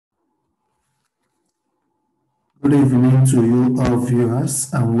Good evening to you all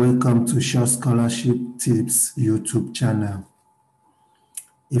viewers and welcome to Short Scholarship Tips YouTube channel.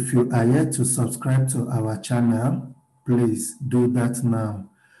 If you are yet to subscribe to our channel, please do that now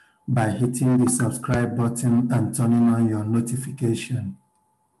by hitting the subscribe button and turning on your notification.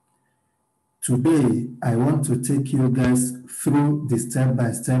 Today, I want to take you guys through the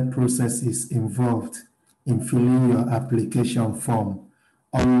step-by-step processes involved in filling your application form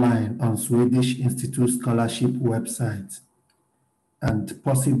online on Swedish Institute Scholarship website, and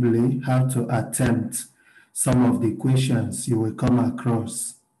possibly how to attempt some of the questions you will come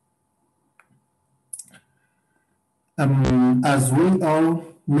across. As we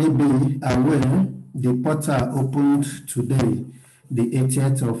all may be aware, the portal opened today, the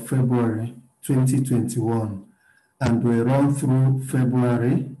 80th of February 2021, and will run through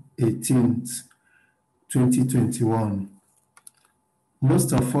February 18th, 2021.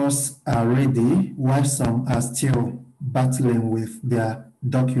 Most of us are ready, while some are still battling with their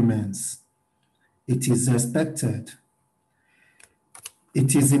documents. It is expected.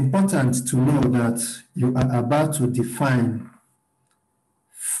 It is important to know that you are about to define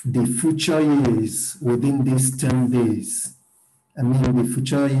the future years within these 10 days. I mean, the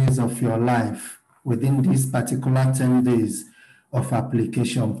future years of your life within this particular 10 days of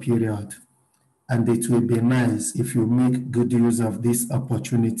application period. And it will be nice if you make good use of this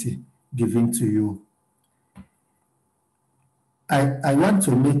opportunity given to you. I want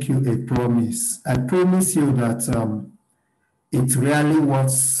to make you a promise. I promise you that it really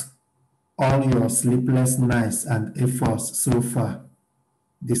worth all your sleepless nights and efforts so far.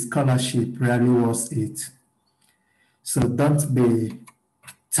 The scholarship really was it. So don't be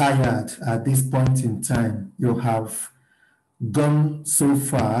tired at this point in time. You have gone so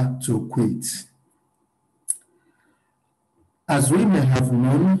far to quit. As we may have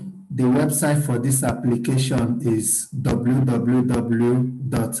known, the website for this application is www.si.se,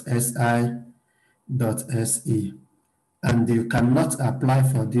 and you cannot apply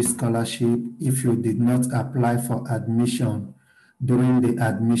for this scholarship if you did not apply for admission during the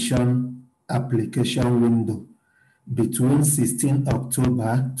admission application window between 16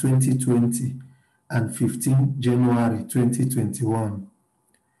 October 2020 and 15 January 2021.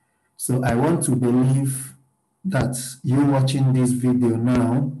 So I want to believe that you watching this video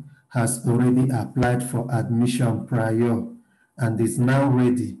now has already applied for admission prior and is now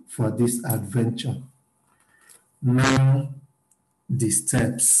ready for this adventure. Now, the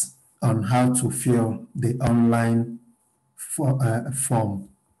steps on how to fill the online form.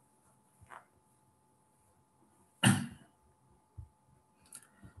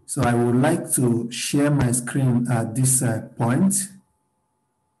 So I would like to share my screen at this point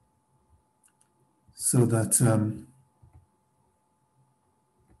so that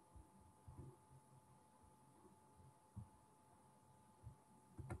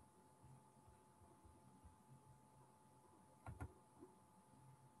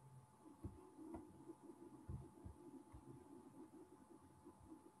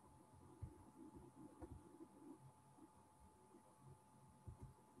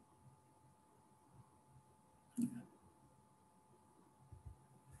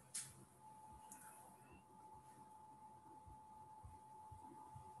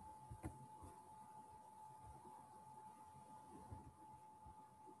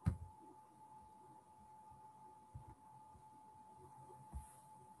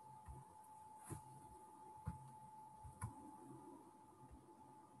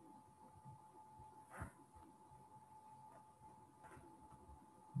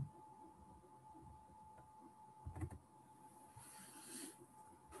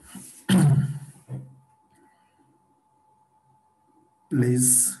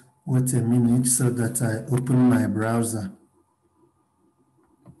please wait a minute so that I open my browser.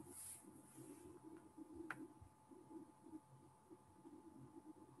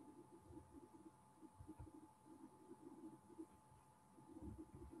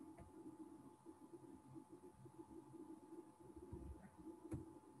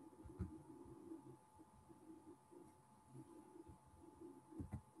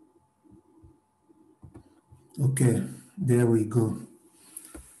 Okay, there we go.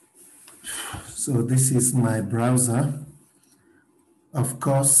 So this is my browser. Of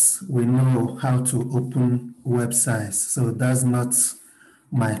course, we know how to open websites, so that's not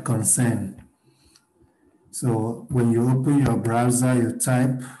my concern. So when you open your browser, you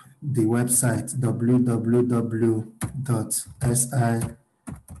type the website www.si.se.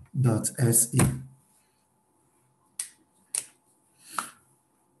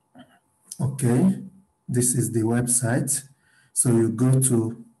 Okay, this is the website. So you go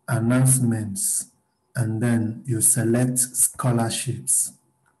to announcements and then you select scholarships.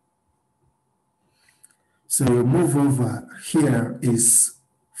 So you move over, here is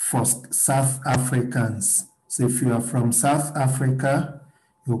for South Africans. So if you are from South Africa,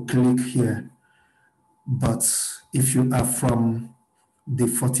 you click here. But if you are from the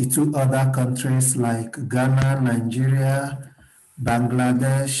 42 other countries like Ghana, Nigeria,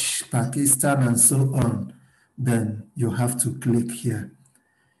 Bangladesh, Pakistan, and so on, then you have to click here.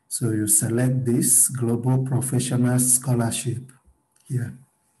 So you select this Global Professional Scholarship here.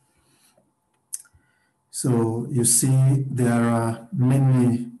 So you see there are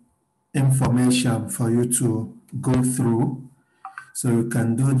many information for you to go through. So you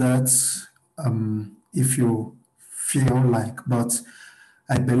can do that if you feel like, but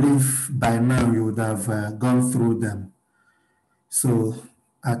I believe by now you would have gone through them. So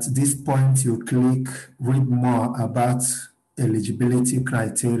at this point, you click read more about eligibility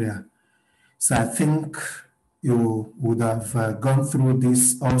criteria. So I think you would have gone through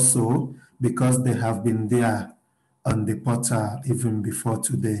this also because they have been there on the portal even before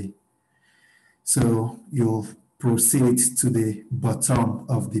today. So you'll proceed to the bottom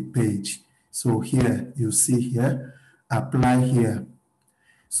of the page. So here, you see here, apply here.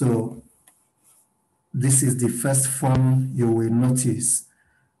 So this is the first form you will notice.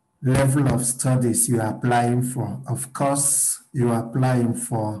 Level of studies you are applying for. Of course, you are applying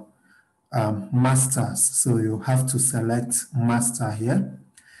for masters, so you have to select master here.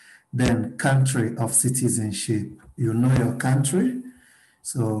 Then country of citizenship. You know your country,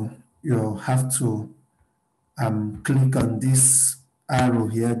 so you have to click on this arrow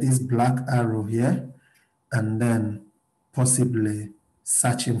here, this black arrow here, and then possibly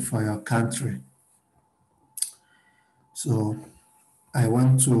searching for your country. So I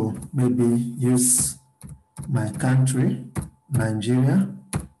want to maybe use my country, Nigeria.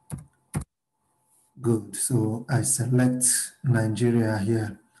 Good, so I select Nigeria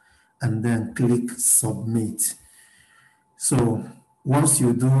here and then click submit. So once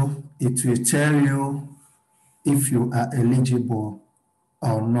you do, it will tell you if you are eligible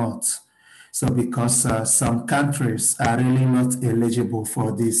or not. So because some countries are really not eligible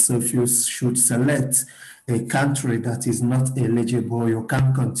for this, so if you should select a country that is not eligible, you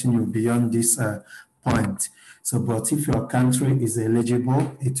can't continue beyond this point. So, but if your country is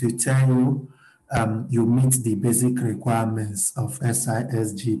eligible, it will tell you you meet the basic requirements of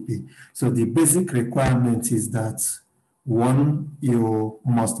SISGP. So the basic requirement is that one, you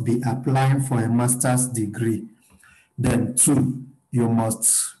must be applying for a master's degree. Then two, you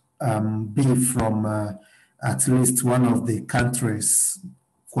must be from at least one of the countries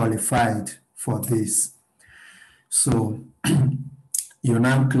qualified for this. So you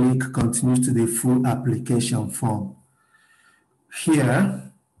now click continue to the full application form.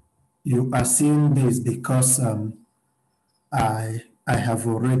 Here, you are seeing this because I have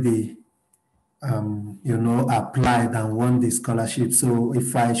already applied and won the scholarship. So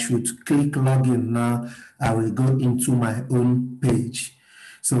if I should click login now, I will go into my own page.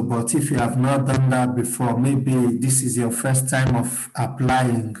 So, but if you have not done that before, maybe this is your first time of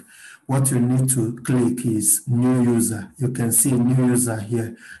applying, what you need to click is new user. You can see new user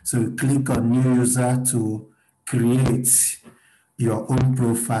here. So you click on new user to create your own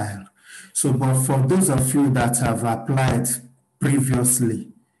profile. So, but for those of you that have applied previously,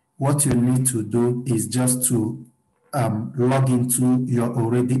 what you need to do is just to log into your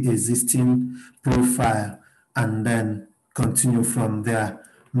already existing profile and then continue from there,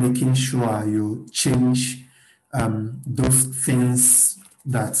 making sure you change those things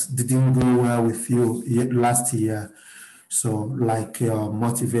that didn't go well with you last year. So like your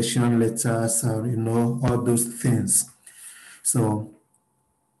motivation letters, all those things. So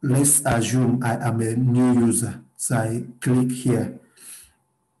let's assume I am a new user. So I click here.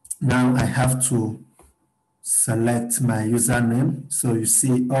 Now I have to select my username. So you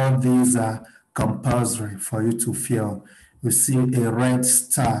see all these are compulsory for you to fill. You see a red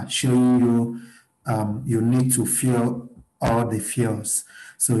star showing you you need to fill all the fields.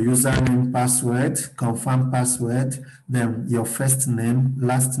 So username, password, confirm password, then your first name,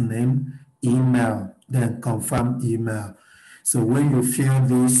 last name, email, then confirm email. So when you fill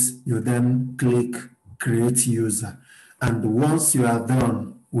this, you then click create user. And once you are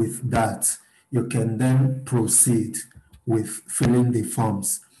done with that, you can then proceed with filling the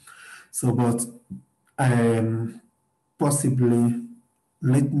forms. So, but possibly,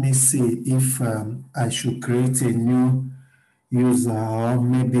 let me see if I should create a new user, or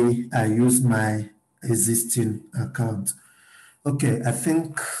maybe I use my existing account. Okay, I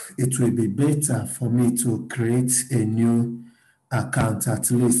think it will be better for me to create a new account,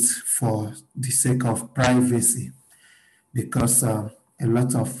 at least for the sake of privacy, because a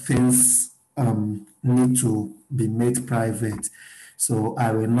lot of things need to be made private. So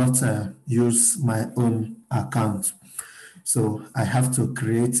I will not use my own account. So I have to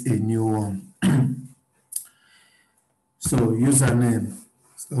create a new one. So username.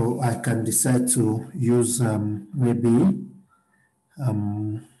 So I can decide to use maybe,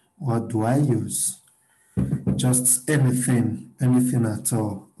 what do I use? Just anything at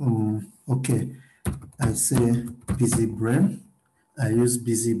all. Okay, I say busy brain. I use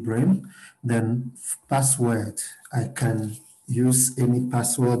busy brain. Then password, I can use any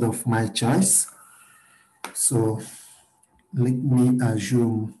password of my choice. So let me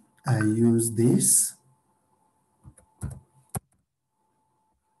assume I use this.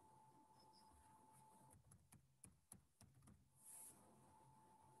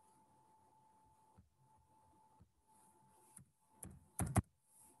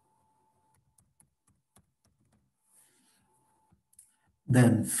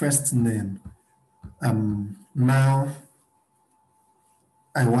 Then first name. Now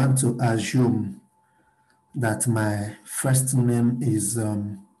I want to assume that my first name is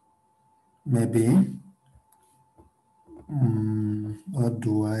maybe, what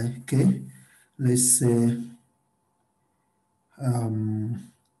do I, okay, let's say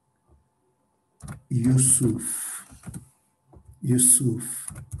Yusuf,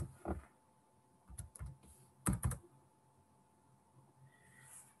 Yusuf,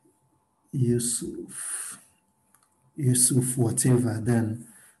 Yusuf, Yusuf, whatever. Then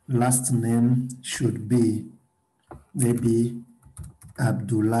last name should be maybe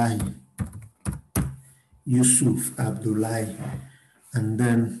Abdullahi, Yusuf Abdullahi, and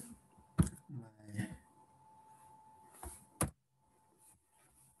then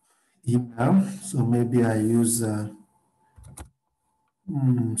email. So maybe I use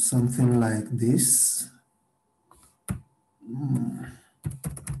something like this.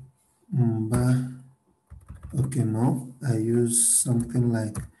 Okay, no, I use something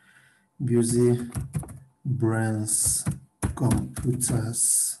like busy brands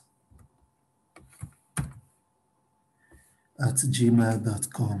computers at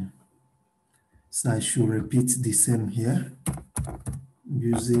gmail.com. So I should repeat the same here.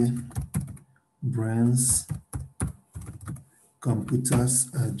 Busy brands computers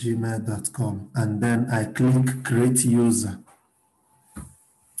at gmail.com, and then I click create user.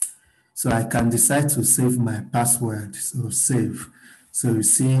 So I can decide to save my password. So save. So you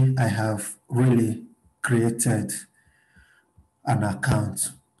see, I have really created an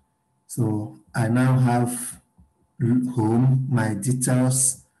account. So I now have home, my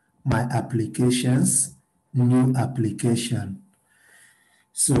details, my applications, new application.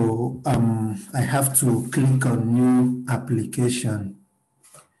 So I have to click on new application.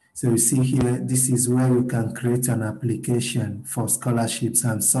 So you see here, this is where you can create an application for scholarships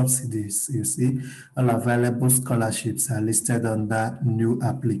and subsidies. You see, all available scholarships are listed under new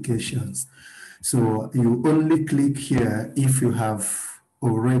applications. So you only click here if you have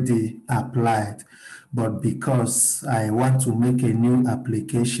already applied. But because I want to make a new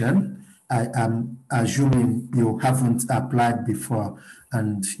application, I am assuming you haven't applied before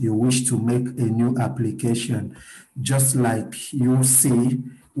and you wish to make a new application. Just like you see,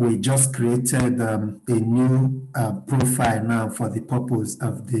 we just created a new profile now for the purpose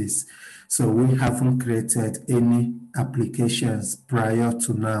of this. So we haven't created any applications prior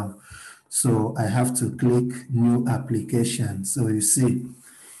to now. So I have to click new application. So you see,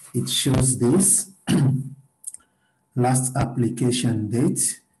 it shows this last application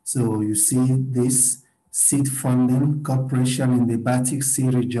date. So you see this seed funding corporation in the Baltic Sea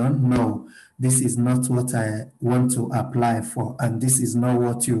region. No, this is not what I want to apply for. And this is not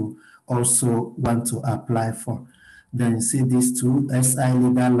what you also want to apply for. Then you see these two, SI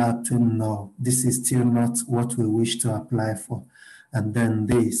Leader Lab Twin. No, this is still not what we wish to apply for. And then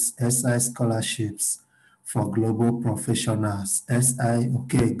this, SI scholarships for global professionals. SI,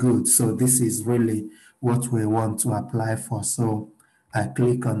 okay, good. So this is really what we want to apply for. So I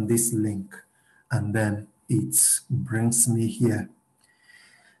click on this link and then it brings me here.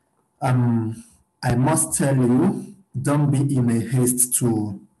 I must tell you, don't be in a haste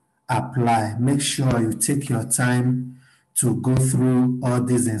to apply. Make sure you take your time to go through all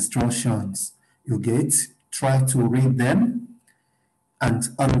these instructions. You get, try to read them and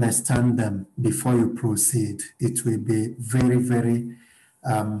understand them before you proceed. It will be very, very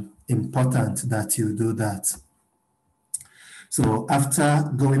important that you do that. So after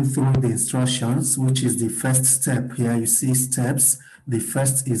going through the instructions, which is the first step here, you see steps. The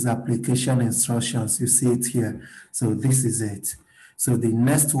first is application instructions. You see it here. So this is it. So the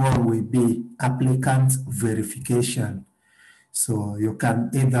next one will be applicant verification. So you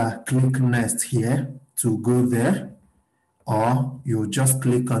can either click next here to go there, or you just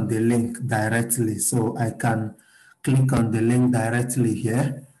click on the link directly. So I can click on the link directly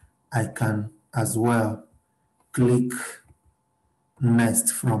here. I can as well click next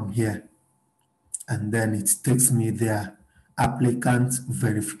from here, and then it takes me there, applicant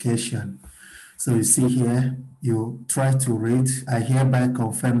verification. So you see here, you try to read, I hereby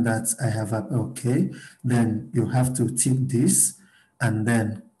confirm that I have okay. Then you have to tick this and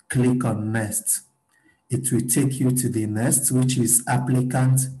then click on next. It will take you to the next, which is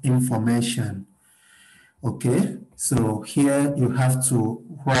applicant information. Okay, so here you have to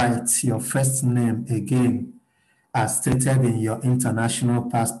write your first name again as stated in your international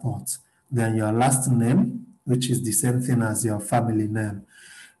passport, then your last name, which is the same thing as your family name,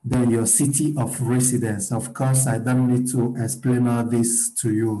 then your city of residence. Of course, I don't need to explain all this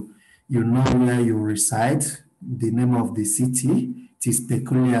to you. You know where you reside, the name of the city. It is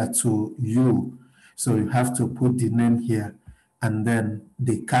peculiar to you, so you have to put the name here. And then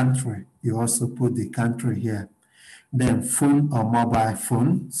the country, you also put the country here. Then phone or mobile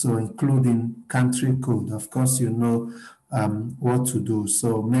phone, so including country code. Of course, you know what to do.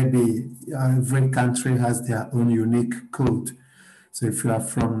 So maybe every country has their own unique code. So if you are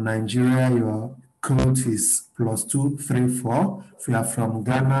from Nigeria, your code is +234. If you are from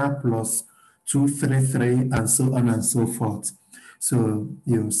Ghana, +233, and so on and so forth. So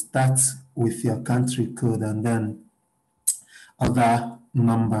you start with your country code and then other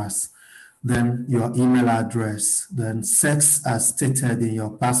numbers. Then your email address, then sex as stated in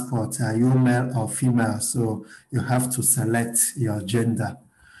your passport, are you male or female? So you have to select your gender.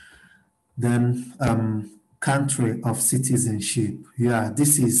 Then country of citizenship. Yeah,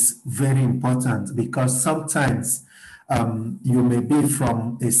 this is very important because sometimes you may be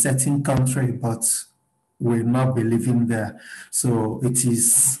from a certain country, but will not be living there. So it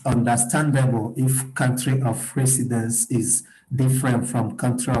is understandable if country of residence is different from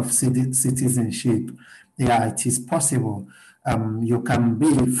country of citizenship. Yeah, it is possible. You can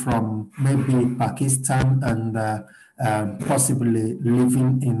be from maybe Pakistan and possibly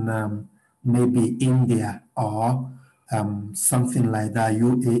living in maybe India or something like that,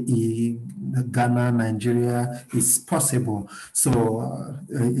 UAE, Ghana, Nigeria, is possible. So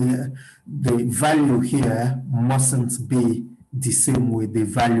the value here mustn't be the same with the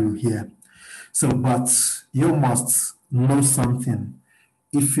value here. So, but you must know something.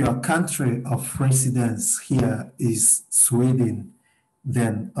 If your country of residence here is Sweden,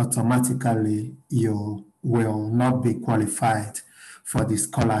 then automatically you will not be qualified for the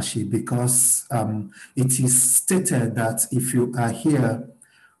scholarship because it is stated that if you are here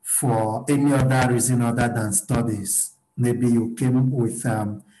for any other reason other than studies, maybe you came with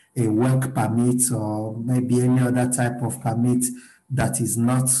a work permit or maybe any other type of permit that is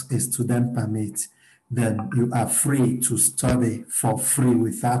not a student permit, then you are free to study for free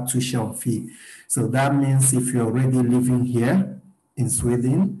without tuition fee. So that means if you're already living here in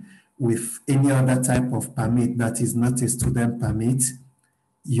Sweden with any other type of permit that is not a student permit,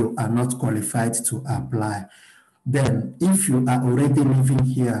 you are not qualified to apply. Then if you are already living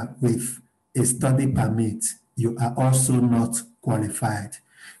here with a study permit, you are also not qualified.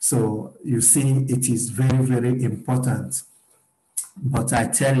 So you see, it is very, very important. But I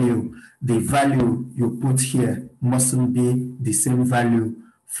tell you, the value you put here mustn't be the same value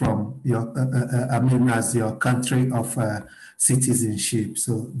from your, as your country of citizenship.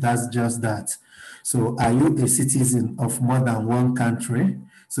 So that's just that. So are you a citizen of more than one country?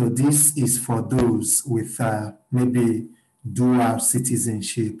 So this is for those with maybe dual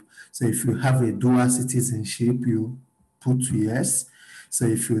citizenship. So if you have a dual citizenship, you put yes. So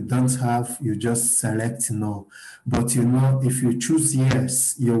if you don't have, you just select no. But you know, if you choose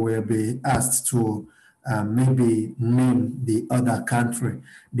yes, you will be asked to maybe name the other country,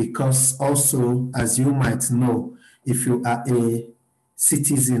 because also, as you might know, if you are a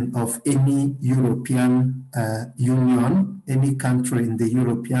citizen of any European Union, any country in the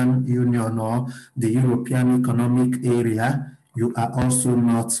European Union or the European Economic Area, you are also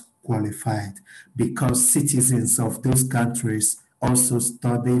not qualified because citizens of those countries also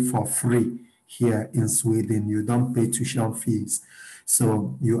study for free here in Sweden. You don't pay tuition fees.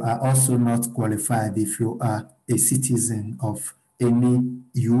 So you are also not qualified if you are a citizen of any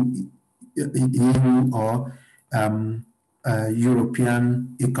EU or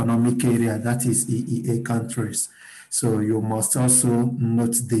European Economic Area, that is EEA countries. So you must also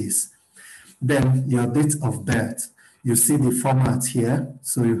note this. Then your date of birth. You see the format here.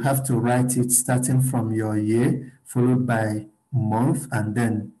 So you have to write it starting from your year, followed by month, and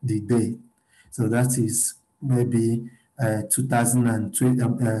then the day. So that is maybe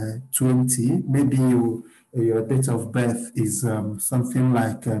 2020. Maybe your date of birth is something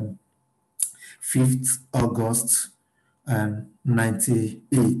like 5th August and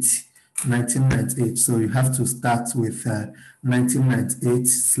 1998. So you have to start with 1998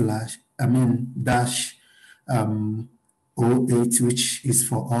 slash, I mean, dash '08, which is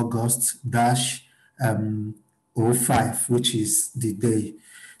for August, dash '05, which is the day.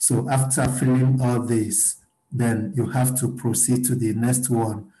 So after filling all this, then you have to proceed to the next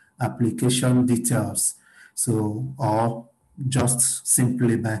one, application details. So, or just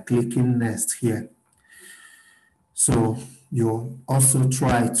simply by clicking next here. So you also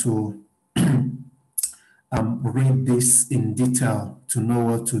try to read this in detail to know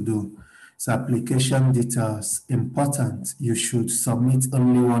what to do. So application details, important. You should submit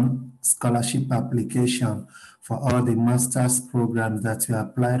only one scholarship application for all the master's programs that you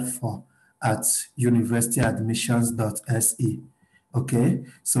applied for at universityadmissions.se. Okay,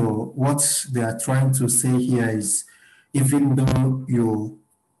 so what they are trying to say here is, even though you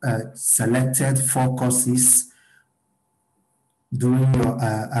selected 4 courses during your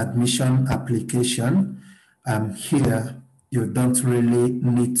admission application, here you don't really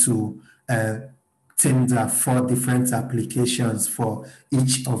need to tender 4 different applications for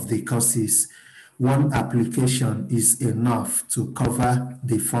each of the courses. One application is enough to cover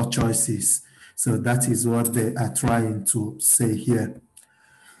the 4 choices. So that is what they are trying to say here.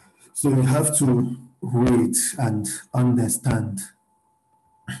 So you have to read and understand.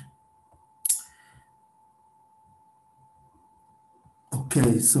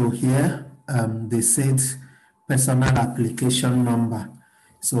 Okay, so here they said personal application number.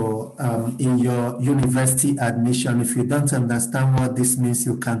 So in your university admission, if you don't understand what this means,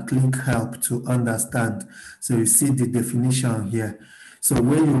 you can click help to understand. So you see the definition here. So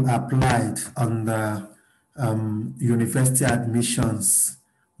when you applied on the university admissions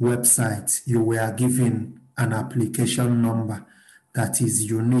website, you were given an application number that is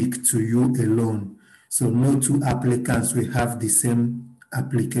unique to you alone. So no 2 applicants will have the same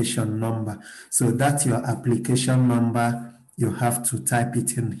application number. So that's your application number. You have to type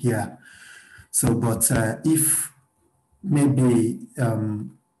it in here. So, but if maybe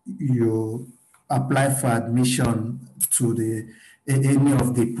you apply for admission to any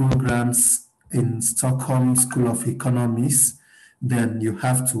of the programs in Stockholm School of Economics, then you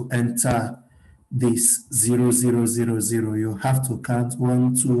have to enter this 0000. You have to count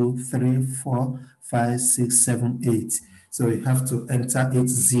 1, 2, 3, 4, 5, 6, 7, 8. So you have to enter 8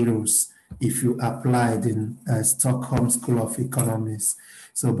 zeros if you applied in Stockholm School of Economics.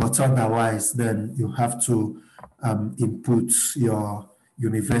 So, but otherwise, then you have to input your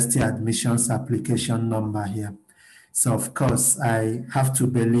university admissions application number here. So, of course, I have to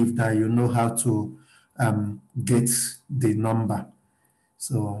believe that you know how to get the number.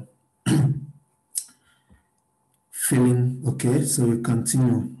 So, filling, okay, so we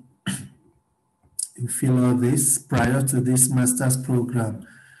continue. You fill all this prior to this master's program.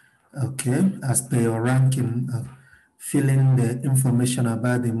 Okay, as per your ranking, fill in the information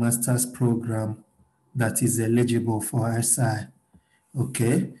about the master's program that is eligible for SI.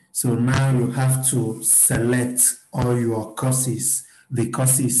 Okay, so now you have to select all your courses, the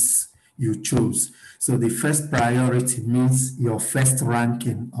courses you choose. So the first priority means your first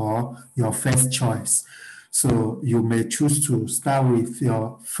ranking or your first choice. So you may choose to start with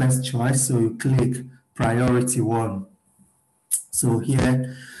your first choice. So you click priority 1. So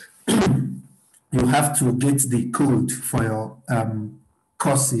here you have to get the code for your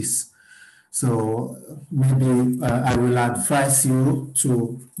courses. So maybe I will advise you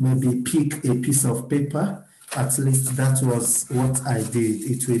to maybe pick a piece of paper. At least that was what I did.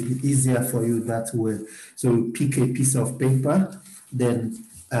 It will be easier for you that way. So pick a piece of paper, then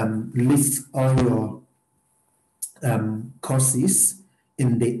list all your courses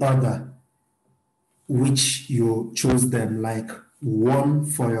in the order which you chose them, like 1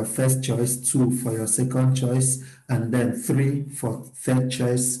 for your first choice, 2 for your second choice, and then 3 for third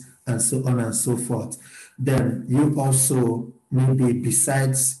choice, and so on and so forth. Then you also, maybe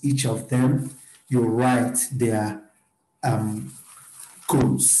besides each of them, you write their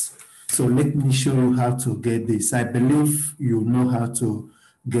codes. So let me show you how to get this. I believe you know how to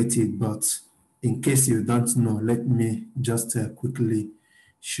get it, but in case you don't know, let me just quickly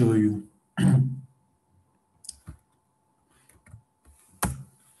show you.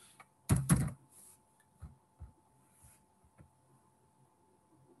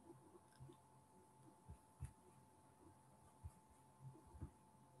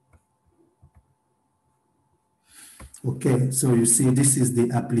 Okay, so you see, this is the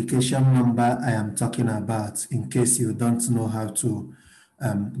application number I am talking about, in case you don't know how to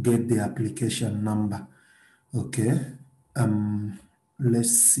get the application number. Okay, let's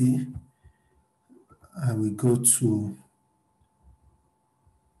see. I will go to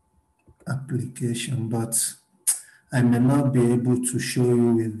application, but I may not be able to show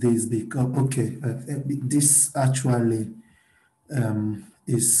you with this because, okay, this actually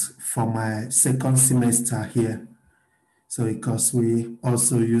is for my second semester here. So because we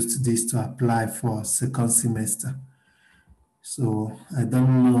also used this to apply for second semester. So I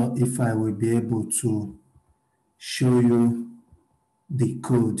don't know if I will be able to show you the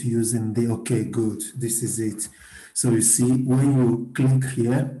code using the, okay, good, this is it. So you see, when you click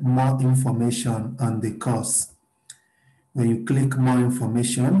here, more information on the course. When you click more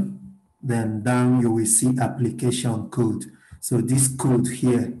information, then down you will see application code. So this code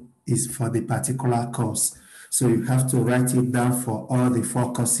here is for the particular course. So you have to write it down for all the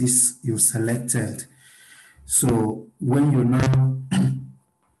 4 courses you selected. So when you now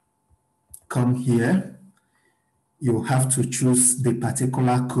come here, you have to choose the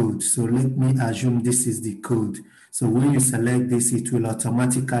particular code. So let me assume this is the code. So when you select this, it will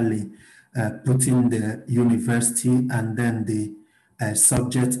automatically put in the university and then the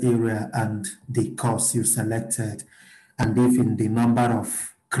subject area and the course you selected, and even the number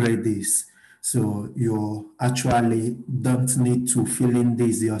of credits. So you actually don't need to fill in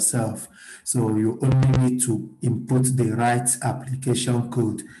this yourself. So you only need to input the right application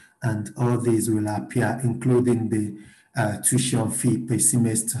code and all these will appear, including the tuition fee per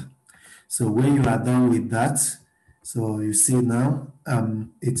semester. So when you are done with that, so you see now,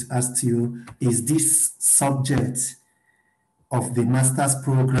 it asks you, is this subject of the master's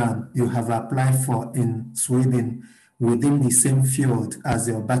program you have applied for in Sweden within the same field as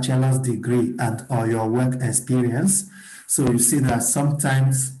your bachelor's degree and or your work experience? So you see that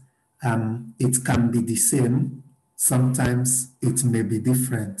sometimes it can be the same, sometimes it may be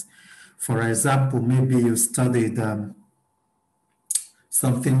different. For example, maybe you studied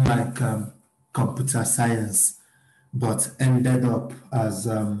something like computer science, but ended up as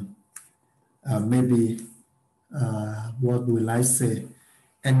maybe, what will I say,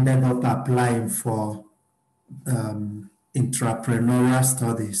 ended up applying for entrepreneurial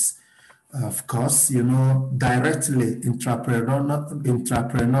studies. Of course, you know, directly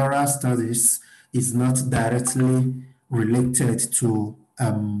entrepreneurial studies is not directly related to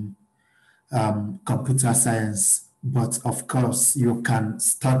computer science, but of course you can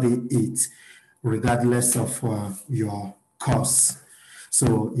study it regardless of your course.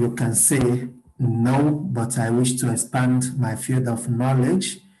 So you can say, no, but I wish to expand my field of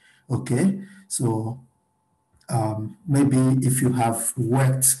knowledge. Okay, so maybe if you have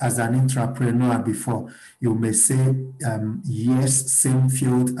worked as an entrepreneur before, you may say, yes, same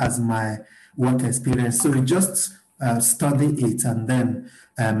field as my work experience. So you just study it and then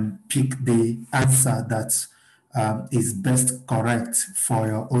pick the answer that is best correct for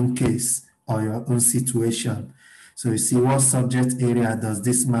your own case or your own situation. So you see, what subject area does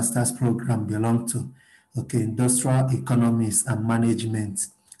this master's program belong to? Okay, industrial economics and management.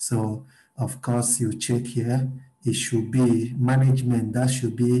 So of course you check here, it should be management, that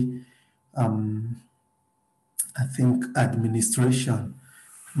should be, I think, administration.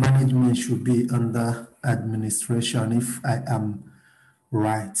 Management should be under administration if I am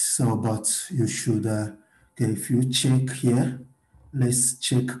right. So, but you should, okay, if you check here, let's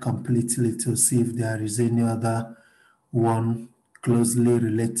check completely to see if there is any other one closely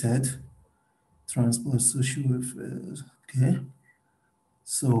related. Transport, social welfare, okay.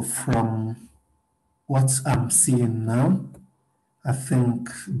 So from what I'm seeing now, I think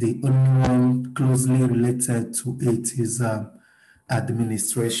the only one closely related to it is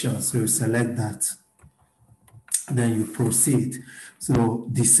administration. So you select that, then you proceed. So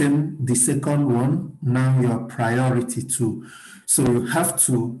the second one, now your priority two. So you have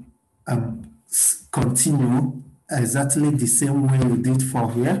to continue exactly the same way you did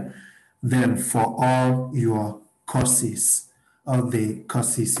for here, then for all your courses, all the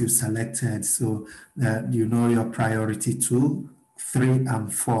courses you selected. So you know your priority 2, 3,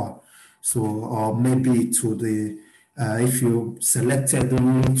 and 4. So, or maybe to the, if you selected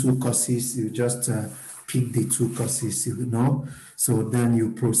only 2 courses, you just pick the 2 courses, you know. So then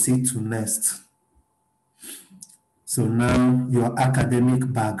you proceed to next. So now your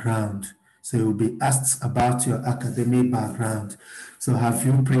academic background. So you'll be asked about your academic background. So have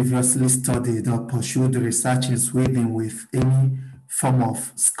you previously studied or pursued research in Sweden with any form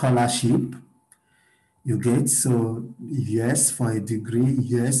of scholarship? You get, so yes for a degree,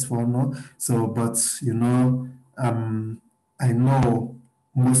 yes for no. So, but you know, I know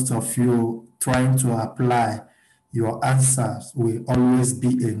most of you trying to apply, your answers will always be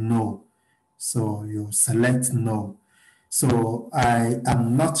a no. So you select no. So I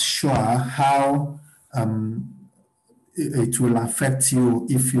am not sure how it will affect you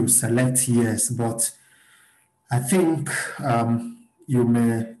if you select yes, but I think you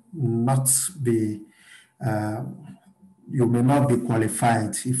may not be uh, you may not be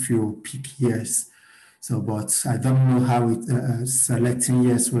qualified if you pick yes. So, but I don't know how selecting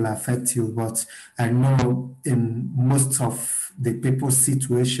yes will affect you. But I know in most of the people's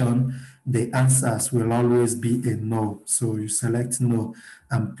situation, the answers will always be a no. So you select no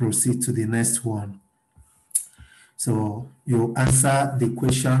and proceed to the next one. So you answer the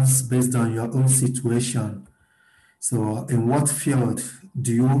questions based on your own situation. So in what field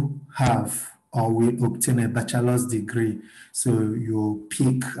do you have or will obtain a bachelor's degree? So you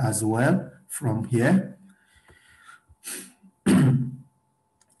pick as well from here.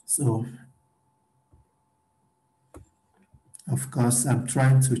 So of course, I'm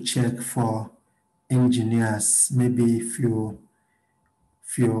trying to check for engineers. Maybe if you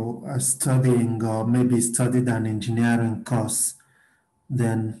are studying or maybe studied an engineering course,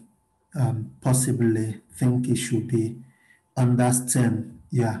 then possibly think it should be under STEM.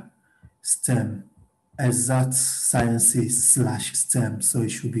 Yeah, STEM, exact sciences slash STEM. So it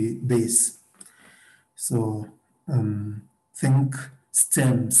should be this. So think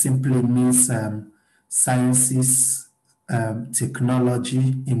STEM simply means sciences,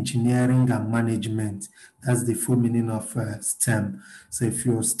 technology, engineering, and management. That's the full meaning of STEM. So if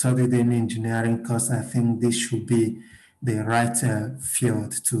you studied any engineering course, I think this should be the right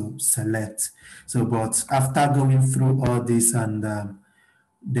field to select. So, but after going through all this and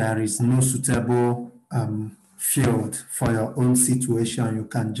there is no suitable field for your own situation, you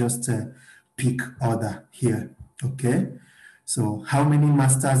can just pick other here, okay? So how many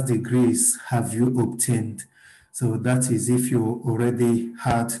master's degrees have you obtained? So that is if you already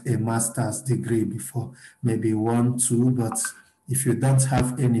had a master's degree before, maybe 1, 2, but if you don't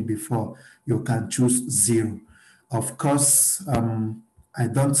have any before, you can choose 0. Of course, I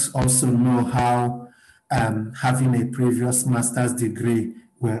don't also know how having a previous master's degree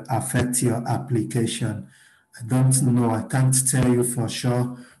will affect your application. I don't know. I can't tell you for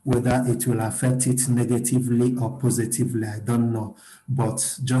sure whether it will affect it negatively or positively. I don't know.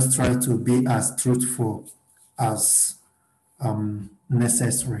 But just try to be as truthful as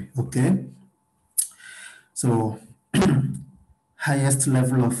necessary. Okay. So highest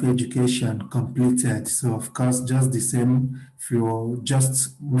level of education completed. So of course, just the same, if you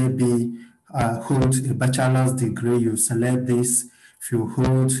just maybe hold a bachelor's degree, you select this. If you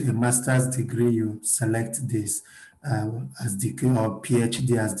hold a master's degree, you select this as the or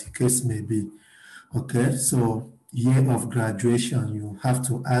PhD as the case may be. Okay, so year of graduation, you have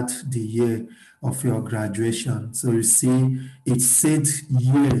to add the year of your graduation. So you see, it said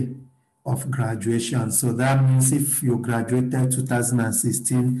year of graduation. So that means if you graduated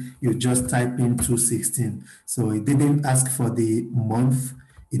 2016, you just type in 2016. So it didn't ask for the month,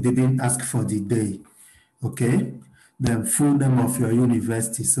 it didn't ask for the day. Okay, the full name of your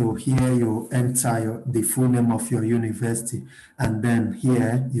university. So here you enter the full name of your university, and then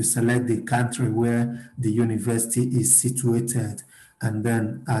here you select the country where the university is situated, and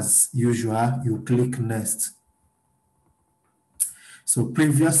then as usual you click next. So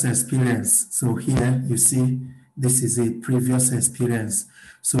previous experience. So here you see this is a previous experience.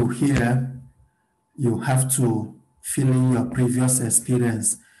 So here you have to fill in your previous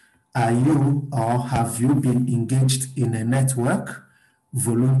experience. Are you or have you been engaged in a network,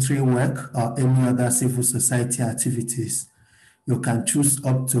 voluntary work, or any other civil society activities? You can choose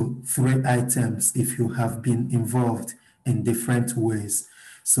up to 3 items if you have been involved in different ways.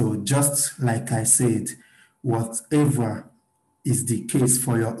 So just like I said, whatever is the case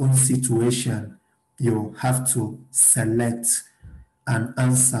for your own situation, you have to select an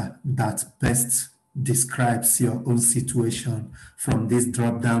answer that best describes your own situation from this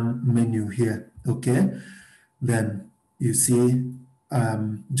drop-down menu here, okay? Then you see,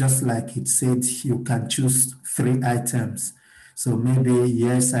 just like it said, you can choose 3 items. So maybe,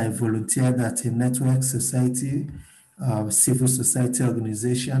 yes, I volunteered at a network society, civil society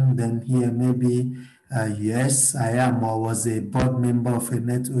organization. Then here maybe, yes, I am or was a board member of a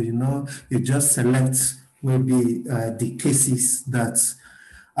network. You know, you just select maybe the cases that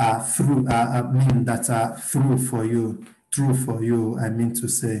are through, I mean, that are through for you, true for you, I mean to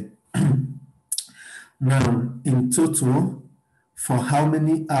say. Now, in total, for how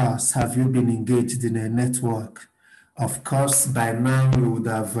many hours have you been engaged in a network Of course, by now you would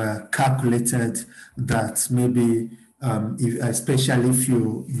have calculated that maybe, especially if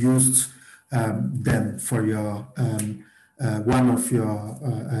you used them for your one of your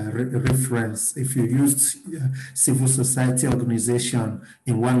reference. If you used civil society organization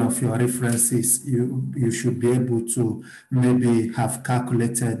in one of your references, you should be able to maybe have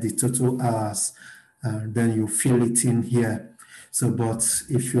calculated the total hours. Then you fill it in here. So, but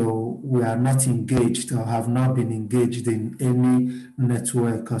if we are not engaged or have not been engaged in any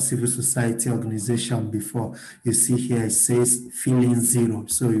network or civil society organization before, you see here it says fill in 0.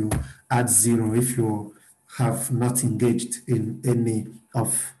 So you add 0 if you have not engaged in any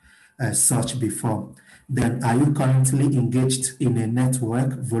of such before. Then are you currently engaged in a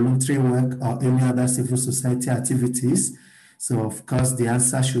network, voluntary work, or any other civil society activities? So of course the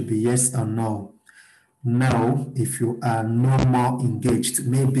answer should be yes or no. Now, if you are no more engaged,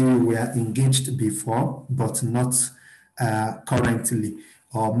 maybe you were engaged before, but not currently,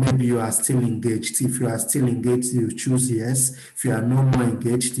 or maybe you are still engaged. If you are still engaged, you choose yes. If you are no more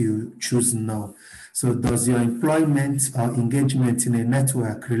engaged, you choose no. So does your employment or engagement in a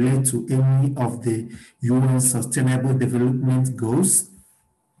network relate to any of the UN Sustainable Development Goals?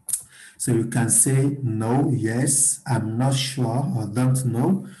 So you can say no, yes, I'm not sure, or don't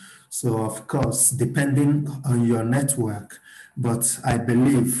know. So of course, depending on your network, but I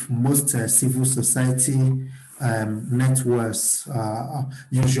believe most civil society networks are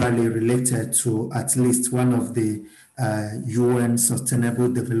usually related to at least one of the UN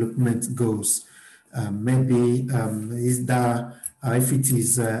Sustainable Development Goals. Maybe is there, if it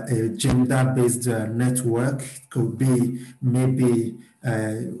is a gender-based network, it could be maybe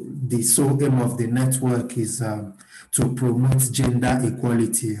the sole aim of the network is to promote gender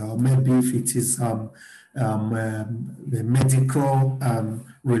equality, or maybe if it is the medical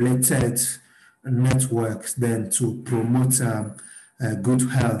related networks, then to promote good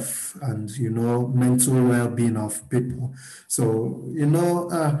health and mental well-being of people. So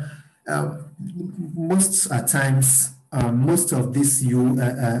most at times most of these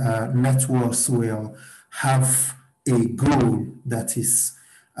networks will have a goal that is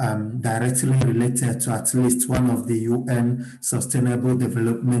directly related to at least one of the UN Sustainable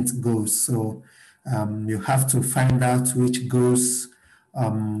Development Goals. So you have to find out which goals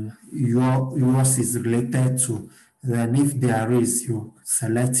yours is related to. Then if there is, you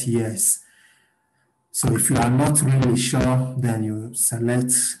select yes. So if you are not really sure, then you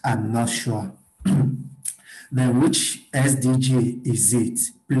select I'm not sure. Then which SDG is it?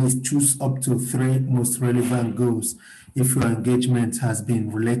 Please choose up to 3 most relevant goals if your engagement has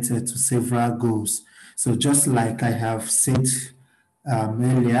been related to several goals. So just like I have said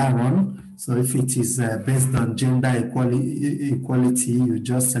earlier on, so if it is based on gender equality, you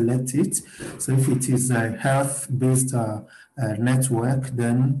just select it. So if it is a health-based network,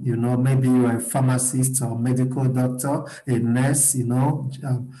 then, maybe you're a pharmacist or medical doctor, a nurse,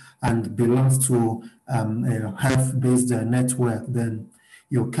 and belongs to a health-based network, then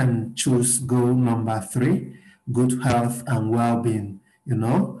you can choose goal number 3, good health and well-being,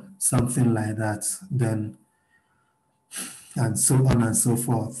 something like that. Then, and so on and so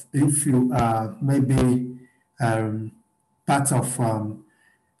forth. If you are maybe part of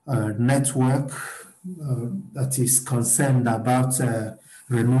a network that is concerned about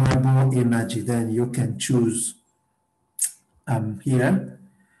renewable energy, then you can choose here.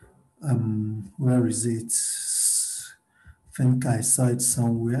 Where is it? I think I saw it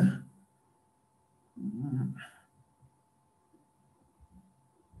somewhere.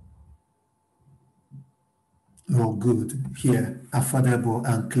 Oh, good. Here, affordable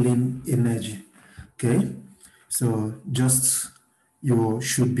and clean energy. Okay. So just you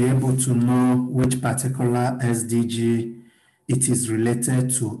should be able to know which particular SDG it is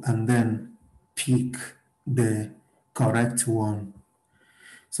related to, and then pick the correct one.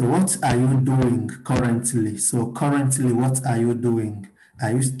 So what are you doing currently? So currently, what are you doing?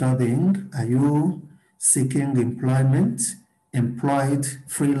 Are you studying? Are you seeking employment? Employed,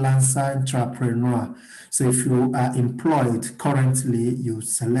 freelancer, entrepreneur. So if you are employed currently, you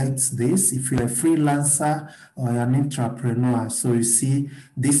select this. If you're a freelancer or an entrepreneur, so you see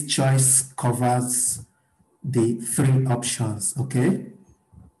this choice covers the 3 options, okay?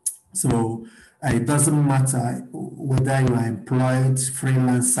 So it doesn't matter whether you are employed,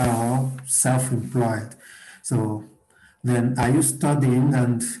 freelancer, or self-employed. So then are you studying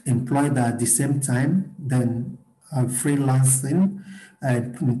and employed at the same time? Then freelancing,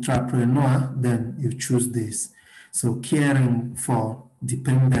 entrepreneur, then you choose this. So caring for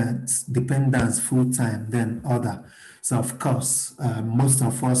dependents full-time, then other. So of course, most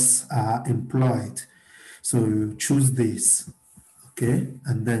of us are employed. So you choose this, okay,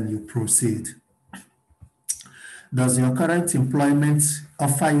 and then you proceed. Does your current employment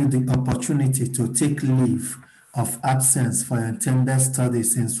offer you the opportunity to take leave of absence for your intended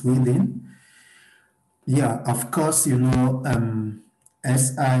studies in Sweden? Yeah, of course, SI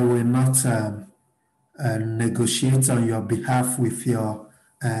will not negotiate on your behalf with your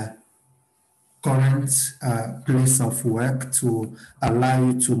current place of work to allow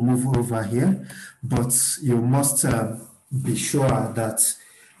you to move over here, but you must be sure that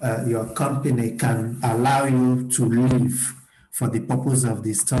your company can allow you to leave for the purpose of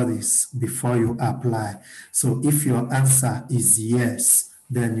the studies before you apply. So if your answer is yes,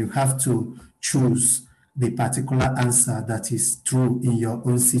 then you have to choose the particular answer that is true in your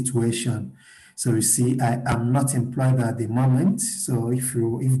own situation. So you see, I am not employed at the moment. So if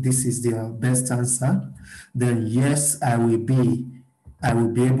this is the best answer, then yes, I will be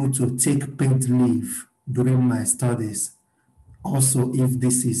able to take paid leave during my studies. Also, if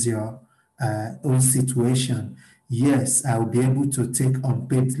this is your own situation, yes, I will be able to take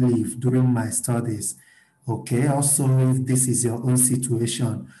unpaid leave during my studies. Okay, also, if this is your own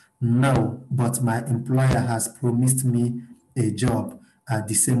situation, no, but my employer has promised me a job at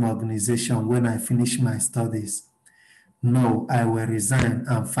the same organization when I finish my studies. No, I will resign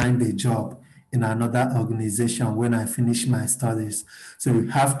and find a job in another organization when I finish my studies. So you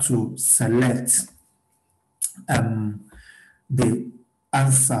have to select the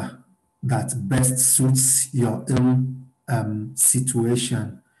answer that best suits your own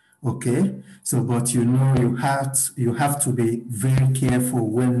situation. Okay, so but you have to be very careful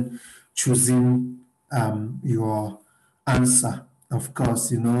when choosing your answer. Of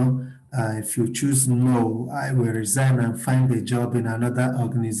course, if you choose no, I will resign and find a job in another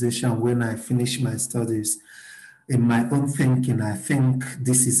organization when I finish my studies. In my own thinking, I think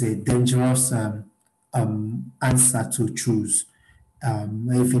this is a dangerous answer to choose.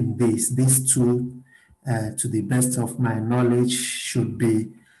 Even these two, to the best of my knowledge, should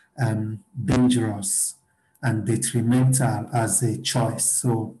be dangerous and detrimental as a choice.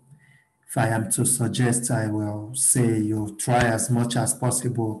 So if I am to suggest, I will say you try as much as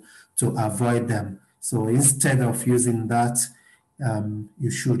possible to avoid them. So instead of using that, you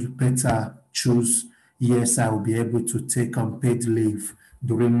should better choose, yes, I will be able to take unpaid leave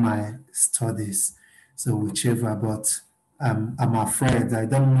during my studies. So whichever, but I'm afraid, I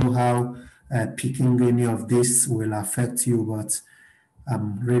don't know how picking any of this will affect you, but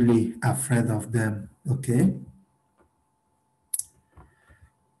I'm really afraid of them, okay?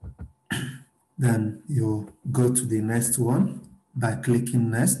 Then you go to the next one by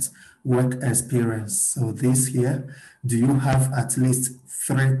clicking next, work experience. So this here, do you have at least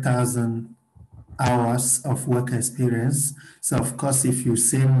 3,000 hours of work experience? So of course, if you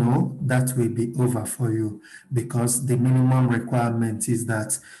say no, that will be over for you because the minimum requirement is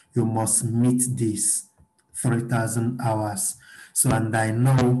that you must meet this 3,000 hours. So, and I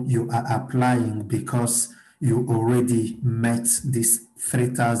know you are applying because you already met this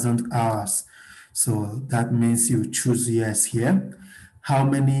 3,000 hours. So that means you choose yes here. How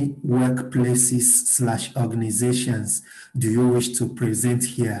many workplaces/organizations do you wish to present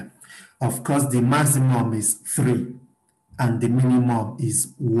here? Of course, the maximum is 3 and the minimum is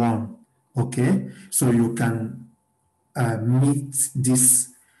 1. Okay, so you can meet this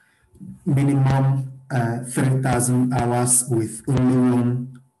minimum 3,000 hours with only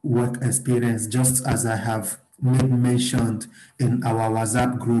one work experience, just as I have made mentioned in our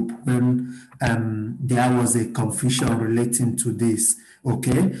WhatsApp group when there was a confusion relating to this.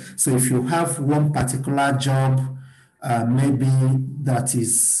 Okay, so if you have one particular job, maybe that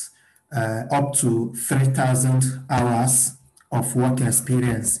is up to 3,000 hours of work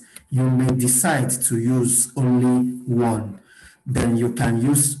experience, you may decide to use only one. Then you can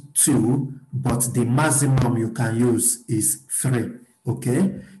use 2, but the maximum you can use is 3.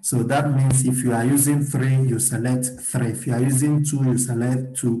 Okay, so that means if you are using 3, you select 3. If you are using 2, you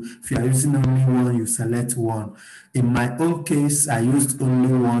select 2. If you are using only 1, you select 1. In my own case, I used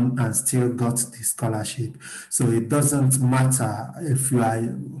only 1 and still got the scholarship. So it doesn't matter if you are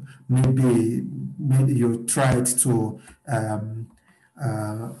maybe you tried to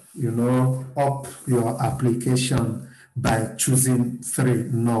up your application by choosing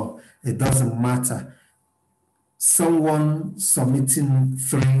 3. No, it doesn't matter. Someone submitting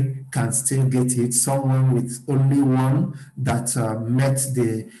 3 can still get it. Someone with only 1 that met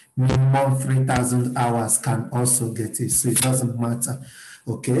the minimum 3,000 hours can also get it. So it doesn't matter.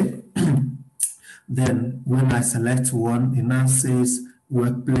 Okay. Then when I select 1, it now says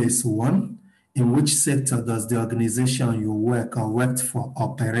workplace 1. In which sector does the organization you work or worked for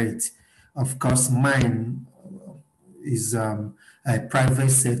operate? Of course, mine is a private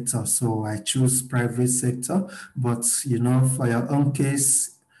sector, so I choose private sector. But you know, for your own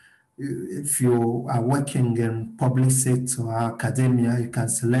case, if you are working in public sector or academia, you can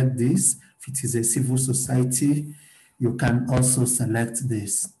select this. If it is a civil society, you can also select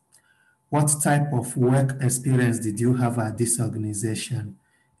this. What type of work experience did you have at this organization?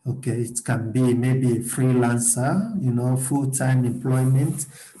 Okay, it can be maybe a freelancer, you know, full-time employment,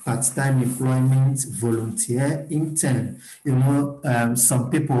 part-time employment, volunteer, intern. You know, some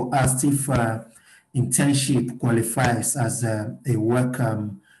people asked if internship qualifies as a work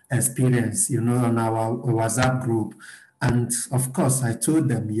experience, you know, on our WhatsApp group. And of course, I told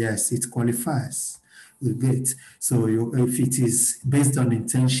them, yes, it qualifies. Great. So if it is based on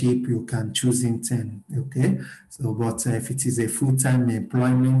internship, you can choose intern. Okay. So, but if it is a full-time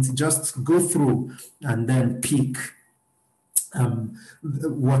employment, just go through and then pick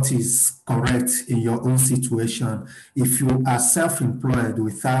what is correct in your own situation. If you are self-employed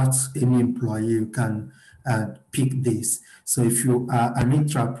without any employee, you can pick this. So if you are an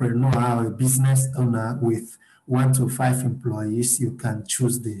entrepreneur or a business owner with 1 to 5 employees, you can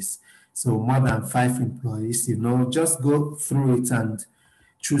choose this. So more than 5 employees, you know, just go through it and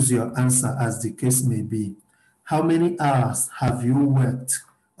choose your answer as the case may be. How many hours have you worked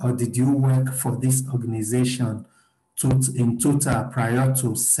or did you work for this organization in total prior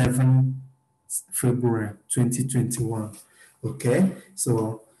to 7 February 2021? Okay,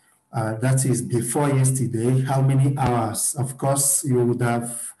 so that is before yesterday. How many hours? Of course, you would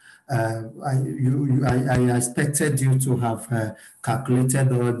have, I expected you to have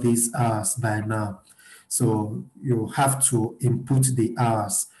calculated all these hours by now. So you have to input the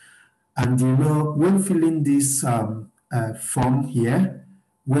hours. And you know, when filling this form here,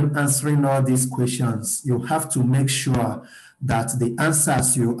 when answering all these questions, you have to make sure that the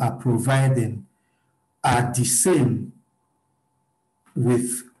answers you are providing are the same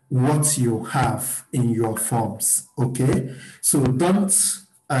with what you have in your forms, okay? So don't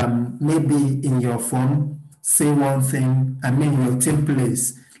maybe in your form say one thing, I mean your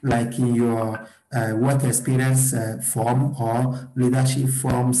templates, like in your work experience form or leadership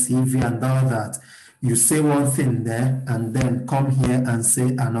form, CV and all that. You say one thing there and then come here and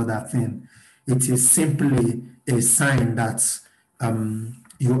say another thing. It is simply a sign that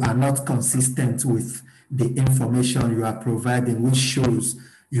you are not consistent with the information you are providing, which shows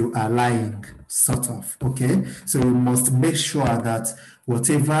you are lying, sort of, okay? So you must make sure that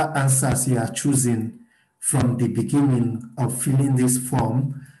whatever answers you are choosing from the beginning of filling this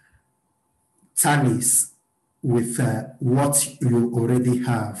form tallies with what you already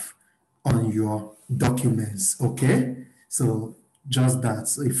have on your documents, okay? So just that.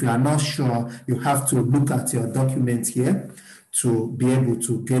 So if you are not sure, you have to look at your document here to be able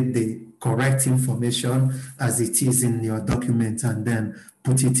to get the correct information as it is in your document and then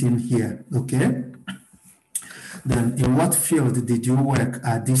put it in here, okay? Then in what field did you work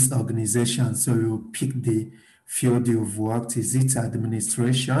at this organization? So you pick the field you've worked. Is it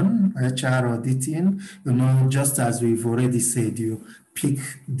administration, HR auditing? You know, just as we've already said, you pick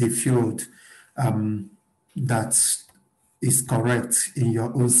the field that is correct in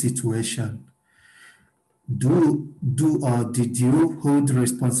your own situation. Or did you hold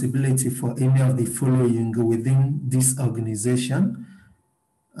responsibility for any of the following within this organization?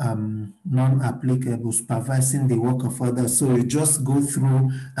 Non-applicable, supervising the work of others. So you just go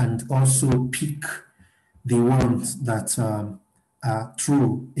through and also pick the ones that are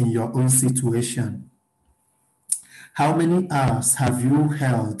true in your own situation. How many hours have you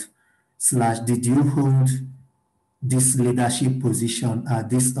held / did you hold this leadership position at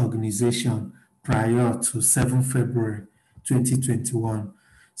this organization prior to 7 February 2021?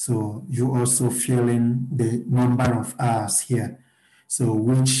 So you also fill in the number of hours here. So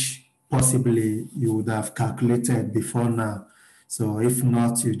which possibly you would have calculated before now. So if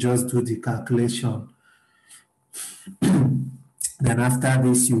not, you just do the calculation. Then after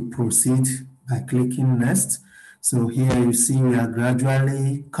this, you proceed by clicking next. So here you see we are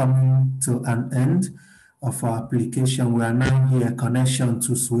gradually coming to an end of our application. We are now here, connection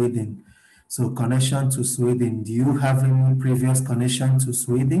to Sweden. So connection to Sweden, do you have any previous connection to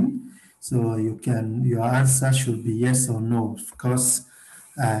Sweden? So your answer should be yes or no, because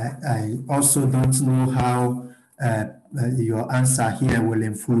I also don't know how your answer here will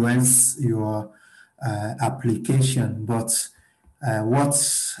influence your application, but what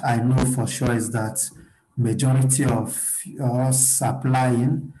I know for sure is that majority of us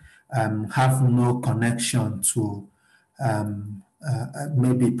applying have no connection to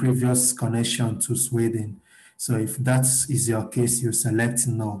maybe previous connection to Sweden. So if that is your case, you select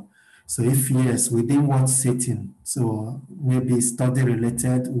no. So if yes, within what setting? So maybe study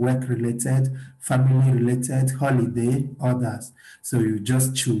related, work related, family related, holiday, others. So you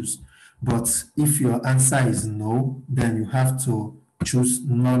just choose. But if your answer is no, then you have to choose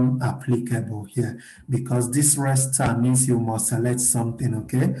non-applicable here, because this rest term means you must select something,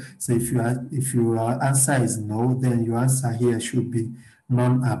 okay? So if your answer is no, then your answer here should be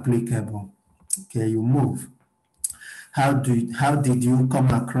non-applicable. Okay, you move. How did you come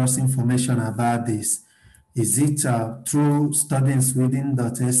across information about this? Is it through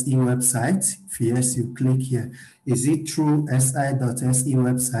studying.sweden.se website? If yes, you click here. Is it through si.se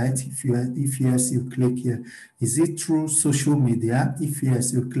website? If yes, you click here. Is it through social media? If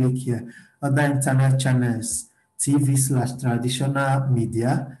yes, you click here. Other internet channels, TV/traditional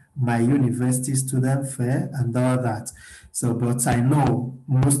media, my university student fair, and all that. So, but I know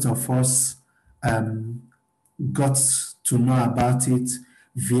most of us got to know about it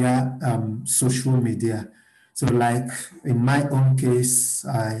via social media. So like in my own case,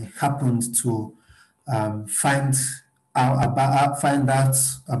 I happened to find out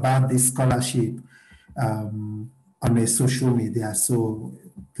about this scholarship on a social media. So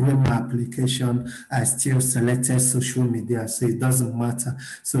during my application, I still selected social media, so it doesn't matter.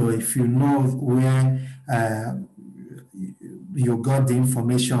 So if you know where you got the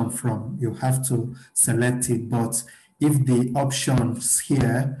information from, you have to select it. But if the options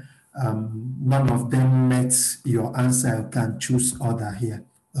here, none of them met your answer, you can choose other here.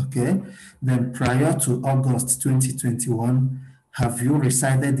 Okay. Then prior to August 2021, have you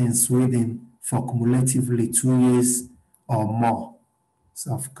resided in Sweden for cumulatively 2 years or more?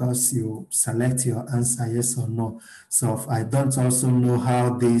 So of course you select your answer, yes or no. So I don't also know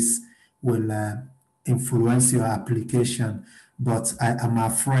how this will influence your application, but I am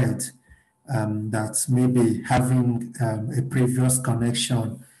afraid that maybe having a previous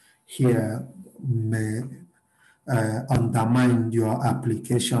connection here may undermine your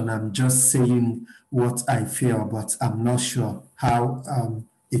application. I'm just saying what I feel, but I'm not sure how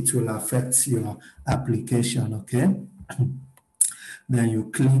it will affect your application, okay? Then you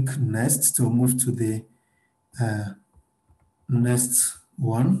click next to move to the next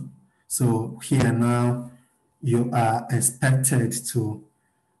one. So here now you are expected to,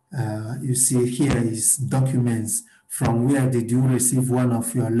 you see here is documents. From where did you receive one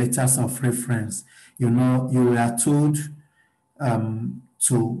of your letters of reference? You know, you were told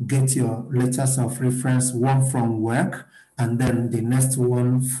to get your letters of reference, one from work, and then the next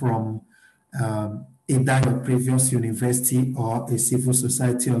one from either your previous university or a civil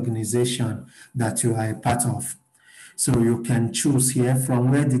society organization that you are a part of. So you can choose here from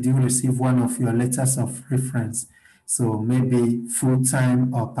where did you receive one of your letters of reference. So maybe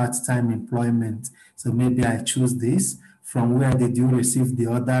full-time or part-time employment. So maybe I choose this. From where did you receive the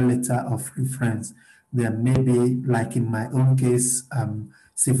other letter of reference? Then maybe like in my own case,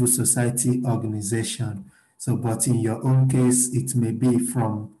 civil society organization. So, but in your own case, it may be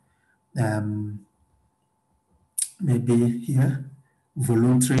from maybe here,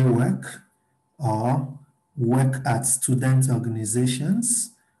 voluntary work, or work at student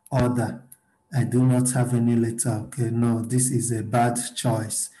organizations, other. I do not have any letter. Okay, no, this is a bad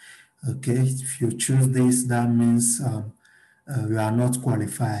choice. Okay, if you choose this, that means you are not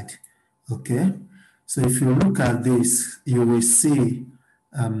qualified. Okay, so if you look at this, you will see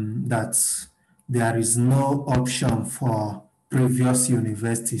that there is no option for previous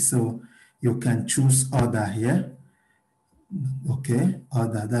university. So you can choose other here. Okay,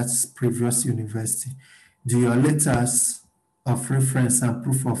 other, that's previous university. Do your letters of reference and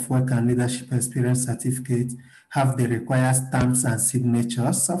proof of work and leadership experience certificate have the required stamps and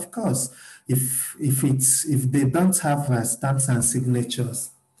signatures? Of course. If they don't have stamps and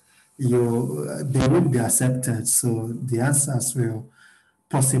signatures, they won't be accepted. So the answers will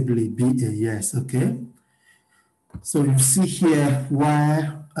possibly be a yes. Okay. So you see here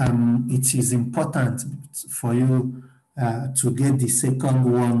why it is important for you to get the second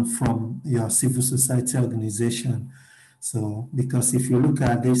one from your civil society organization. So, because if you look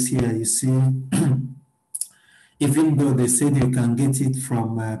at this here, you see, even though they said you can get it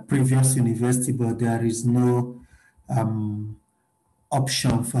from previous university, but there is no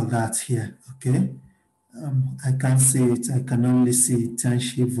option for that here, okay? I can't see it. I can only see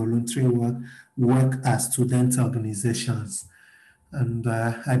internship, voluntary work as student organizations. And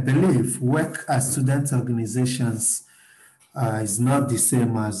I believe work as student organizations is not the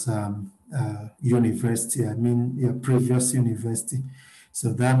same as university. I mean, your previous university.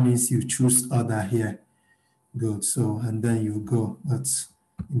 So that means you choose other here. Good. So, and then you go. But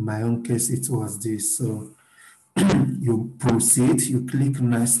in my own case, it was this. So you proceed, you click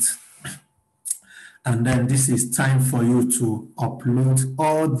next. And then this is time for you to upload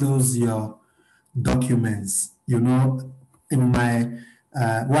all those your documents. You know, in my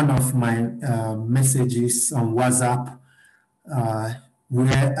one of my messages on WhatsApp, uh,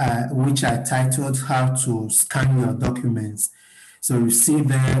 which I titled "How to Scan Your Documents." So you see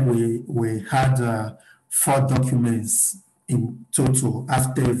there, we had 4 documents in total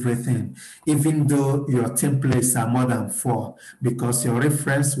after everything, even though your templates are more than 4, because your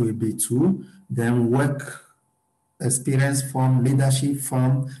reference will be 2, then work experience form, leadership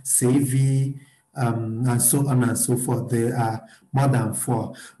form, CV, and so on and so forth. There are more than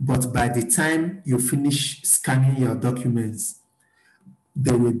 4. But by the time you finish scanning your documents,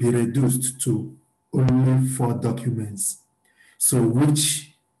 they will be reduced to only 4 documents. So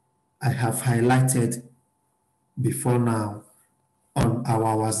which I have highlighted before now on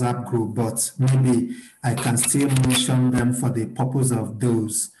our WhatsApp group, but maybe I can still mention them for the purpose of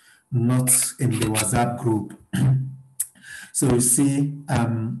those not in the WhatsApp group. So you see,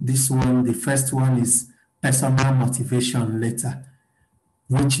 this one, the first one is personal motivation letter,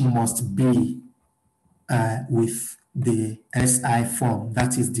 which must be with the SI form.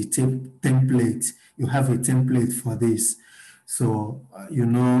 That is the template. You have a template for this. So, you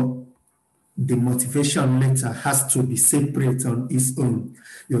know, the motivation letter has to be separate on its own.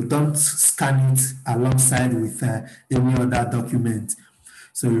 You don't scan it alongside with any other document.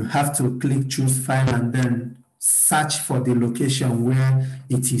 So you have to click choose file and then search for the location where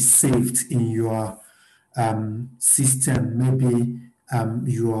it is saved in your system, maybe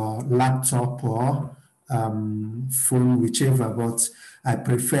your laptop or phone, whichever, but I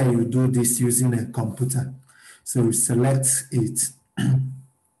prefer you do this using a computer. So you select it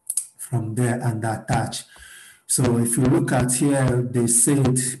from there and attach. So if you look at here, they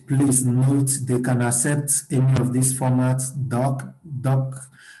said, please note they can accept any of these formats, doc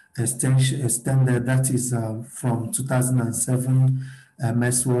extended, that is from 2007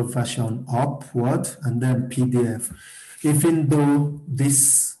 MS Word version upward, and then PDF. Even though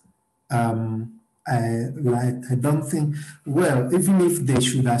this, I don't think, well, even if they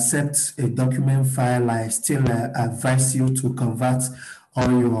should accept a document file, I still advise you to convert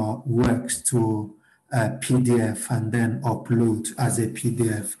all your works to PDF and then upload as a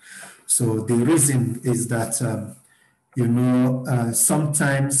PDF. So the reason is that, you know,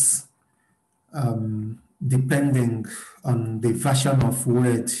 sometimes depending on the version of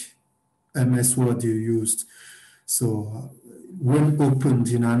Word, MS Word you used, so when opened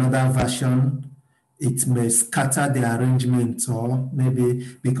in another version, it may scatter the arrangement, or maybe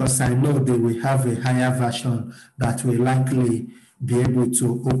because I know they will have a higher version that will likely be able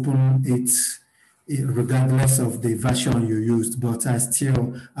to open it regardless of the version you used, but I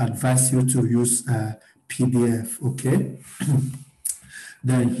still advise you to use PDF, okay?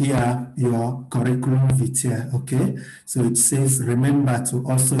 Then here, your curriculum vitae, okay? So it says, remember to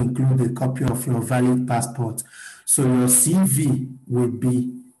also include a copy of your valid passport. So your CV will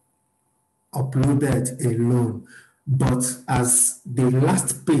be uploaded alone, but as the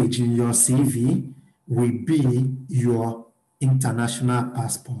last page in your CV will be your international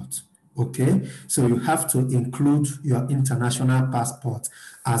passport. Okay, so you have to include your international passport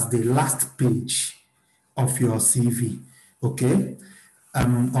as the last page of your CV. Okay,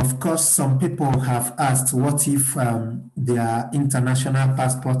 of course, some people have asked, what if their international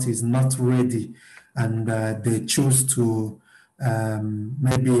passport is not ready and they choose to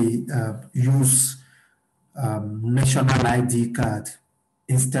maybe use national ID card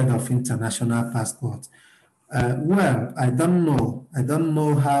instead of international passport? Well, I don't know. I don't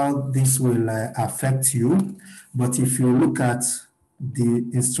know how this will affect you, but if you look at the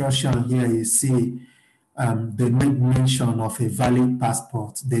instruction here, you see they made mention of a valid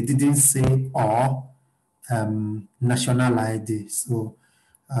passport. They didn't say or national ID. So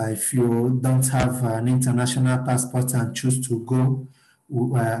if you don't have an international passport and choose to go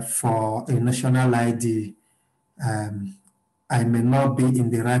for a national ID, I may not be in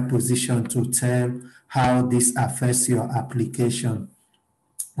the right position to tell how this affects your application.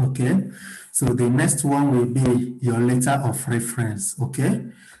 Okay, so the next one will be your letter of reference. Okay,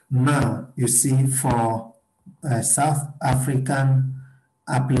 now you see for South African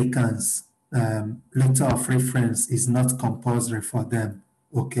applicants, letter of reference is not compulsory for them.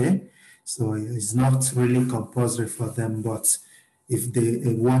 Okay, so it's not really compulsory for them, but if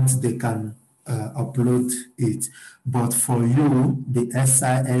they want, they can upload it. But for you, the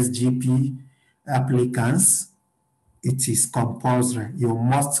SISGP applicants, it is compulsory. You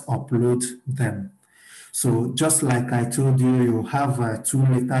must upload them. So just like I told you, you have 2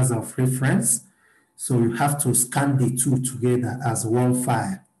 letters of reference. So you have to scan the 2 together as one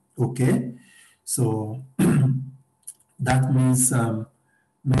file. Okay. So that means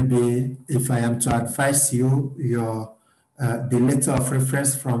maybe if I am to advise you, the letter of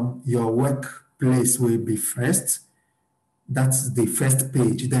reference from your workplace will be first. That's the first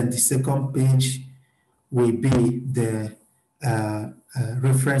page. Then the second page will be the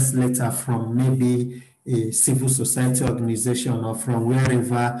reference letter from maybe a civil society organization or from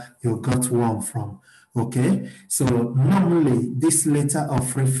wherever you got one from. Okay, so normally this letter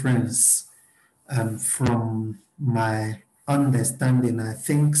of reference, from my understanding, I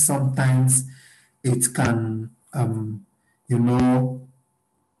think sometimes it can, you know,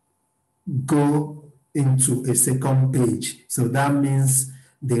 go into a second page. So that means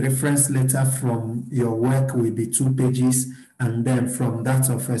the reference letter from your work will be 2 pages, and then from that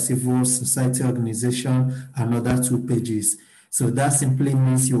of a civil society organization, another 2 pages. So that simply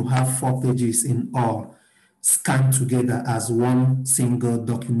means you have 4 pages in all, scanned together as one single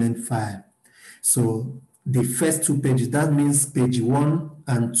document file. So the first 2 pages, that means page 1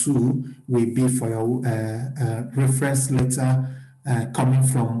 and 2 will be for your reference letter coming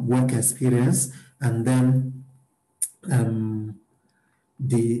from work experience, and then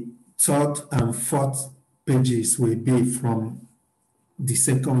the third and fourth pages will be from the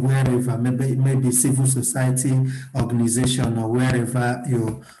second, wherever, maybe civil society organization or wherever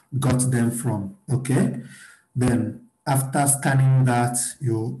you got them from. Okay, then after scanning that,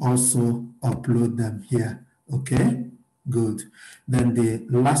 you also upload them here. Okay, good. Then the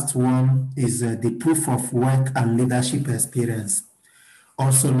last one is the proof of work and leadership experience.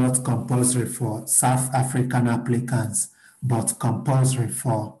 Also not compulsory for South African applicants, but compulsory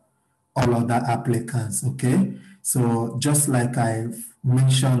for all other applicants. Okay, so just like I've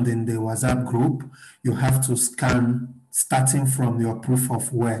mentioned in the WhatsApp group, you have to scan starting from your proof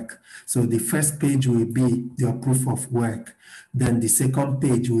of work. So the first page will be your proof of work. Then the second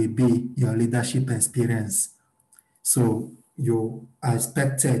page will be your leadership experience. So you are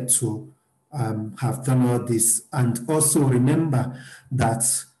expected to have done all this. And also remember that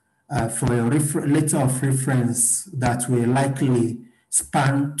for your letter of reference that will likely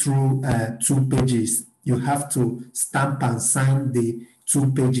span through 2 pages, you have to stamp and sign the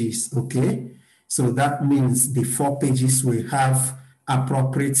 2 pages, okay? So that means the 4 pages will have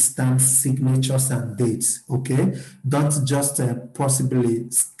appropriate stamps, signatures, and dates, okay? Don't just possibly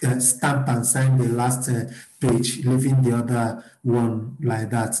stamp and sign the last page, leaving the other one like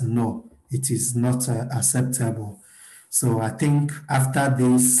that. No, it is not acceptable. So I think after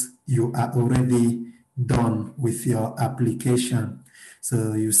this, you are already done with your application.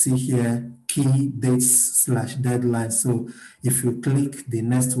 So you see here, key dates / deadlines. So if you click the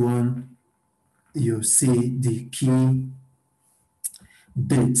next one, you see the key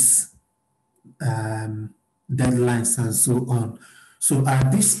dates, deadlines, and so on. So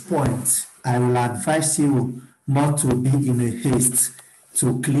at this point, I will advise you not to be in a haste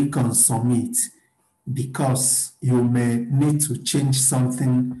to click on submit, because you may need to change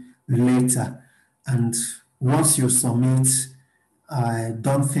something later. And once you submit, I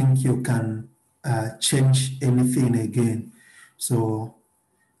don't think you can change anything again. So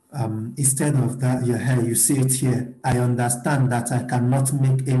instead of that, you see it here. I understand that I cannot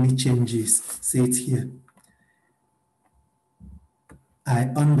make any changes. See it here. I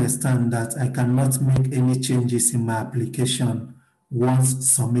understand that I cannot make any changes in my application once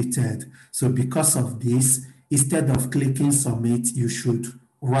submitted. So because of this, instead of clicking submit, you should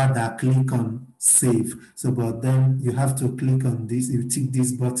rather click on save. So but then you have to click on this, you tick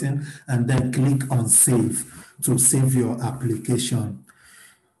this button and then click on save to save your application.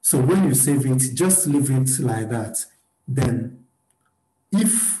 So when you save it, just leave it like that. Then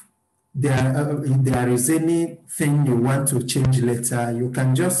if there is anything you want to change later, you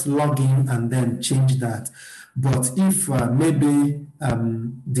can just log in and then change that. But if maybe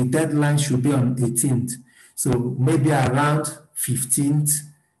the deadline should be on 18th, so maybe around 15th,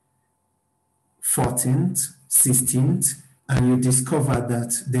 14th, 16th, and you discover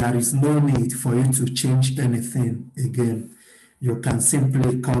that there is no need for you to change anything again, you can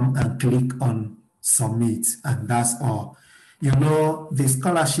simply come and click on submit, and that's all. You know, the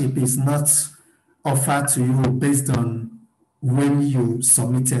scholarship is not offered to you based on when you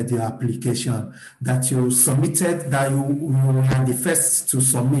submitted your application. That you submitted, that you were the first to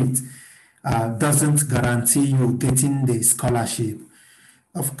submit, doesn't guarantee you getting the scholarship.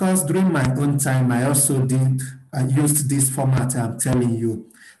 Of course, during my own time, I also used this format I'm telling you.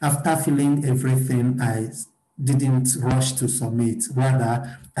 After filling everything, I didn't rush to submit.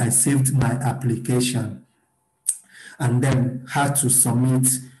 Rather, I saved my application and then had to submit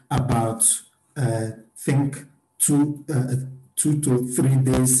about, think, 2 2 to 3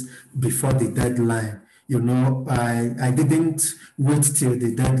 days before the deadline. You know, I didn't wait till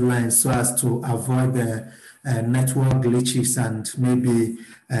the deadline so as to avoid the network glitches and maybe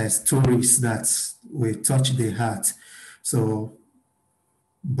stories that will touch the heart. So,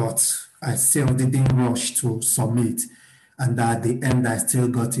 but I still didn't rush to submit. And at the end, I still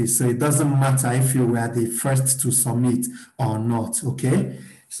got it. So it doesn't matter if you were the first to submit or not, okay?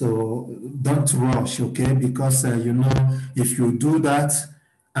 So don't rush, okay? Because, you know, if you do that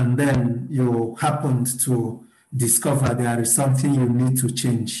and then you happen to discover there is something you need to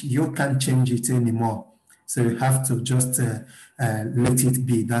change, you can't change it anymore. So you have to just let it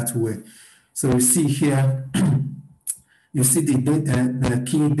be that way. So you see here, you see the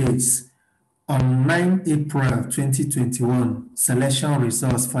key dates. On 9 April 2021, selection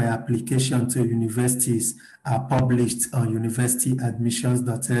results for application to universities are published on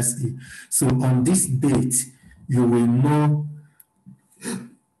universityadmissions.se. So on this date, you will know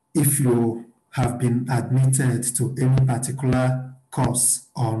if you have been admitted to any particular course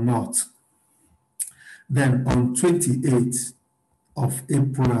or not. Then on 28th of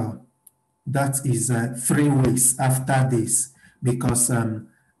April, that is 3 weeks after this, because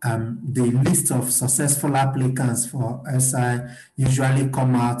the list of successful applicants for SI usually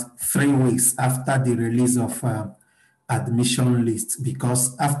come out 3 weeks after the release of admission list,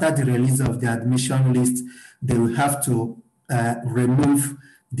 because after the release of the admission list, they will have to remove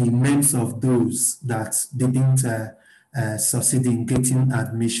the names of those that didn't succeed in getting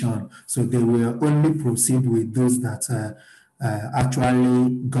admission. So they will only proceed with those that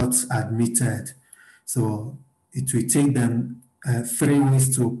actually got admitted. So it will take them 3 weeks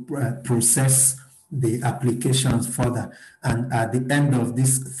to process the applications further. And at the end of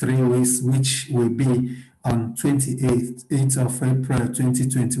these 3 weeks, which will be on 28th of April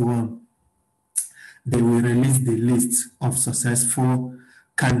 2021, they will release the list of successful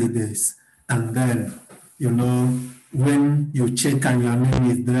candidates. And then, you know, when you check and your name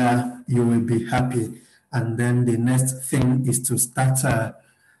is there, you will be happy. And then the next thing is to start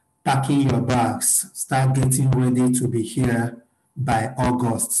packing your bags, start getting ready to be here by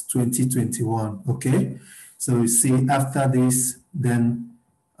August 2021, okay? So you see, after this, then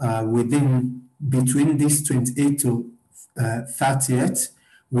between this 28th to 30th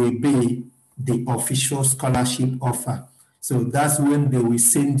will be the official scholarship offer. So that's when they will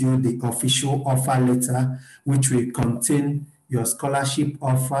send you the official offer letter, which will contain your scholarship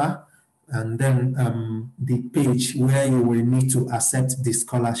offer, and then the page where you will need to accept the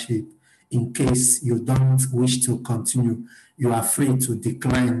scholarship. In case you don't wish to continue, you are free to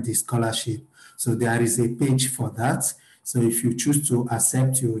decline the scholarship. So there is a page for that. So if you choose to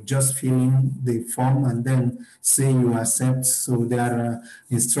accept, you just fill in the form and then say you accept. So there are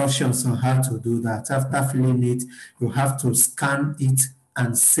instructions on how to do that. After filling it, you have to scan it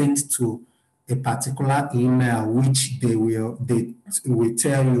and send to a particular email, which they will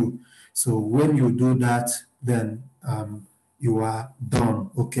tell you. So when you do that, then you are done,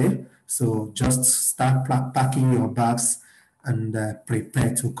 okay? So just start packing your bags and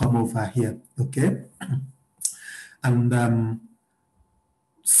prepare to come over here, okay? And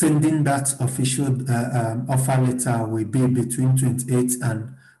sending that official offer letter will be between 28th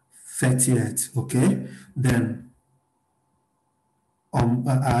and 30th, okay? Then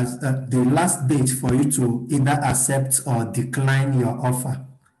the last date for you to either accept or decline your offer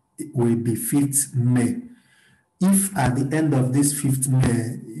will be 5th May. If at the end of this 5th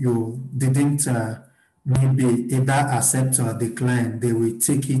May, you didn't maybe either accept or decline, they will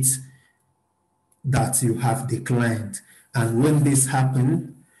take it that you have declined. And when this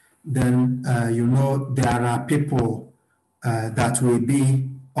happens, then you know there are people that will be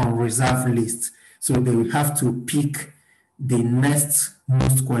on reserve list. So they will have to pick the next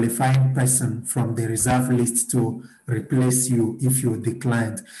most qualifying person from the reserve list to replace you if you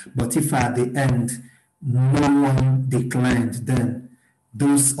declined. But if at the end no one declined, then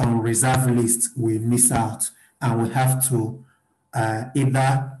those on reserve list will miss out and will have to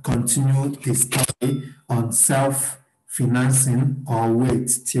either continue the study on self-financing or wait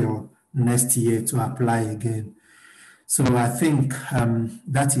till next year to apply again. So I think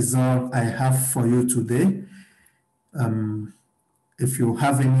that is all I have for you today. If you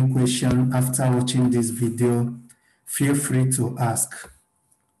have any question after watching this video, feel free to ask.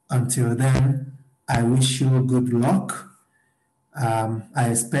 Until then, I wish you good luck. I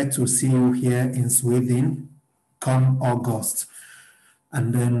expect to see you here in Sweden come August.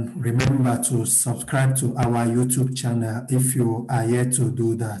 And then remember to subscribe to our YouTube channel if you are yet to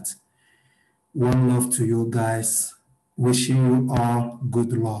do that. One love to you guys. Wishing you all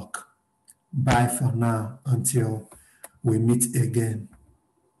good luck. Bye for now until we meet again.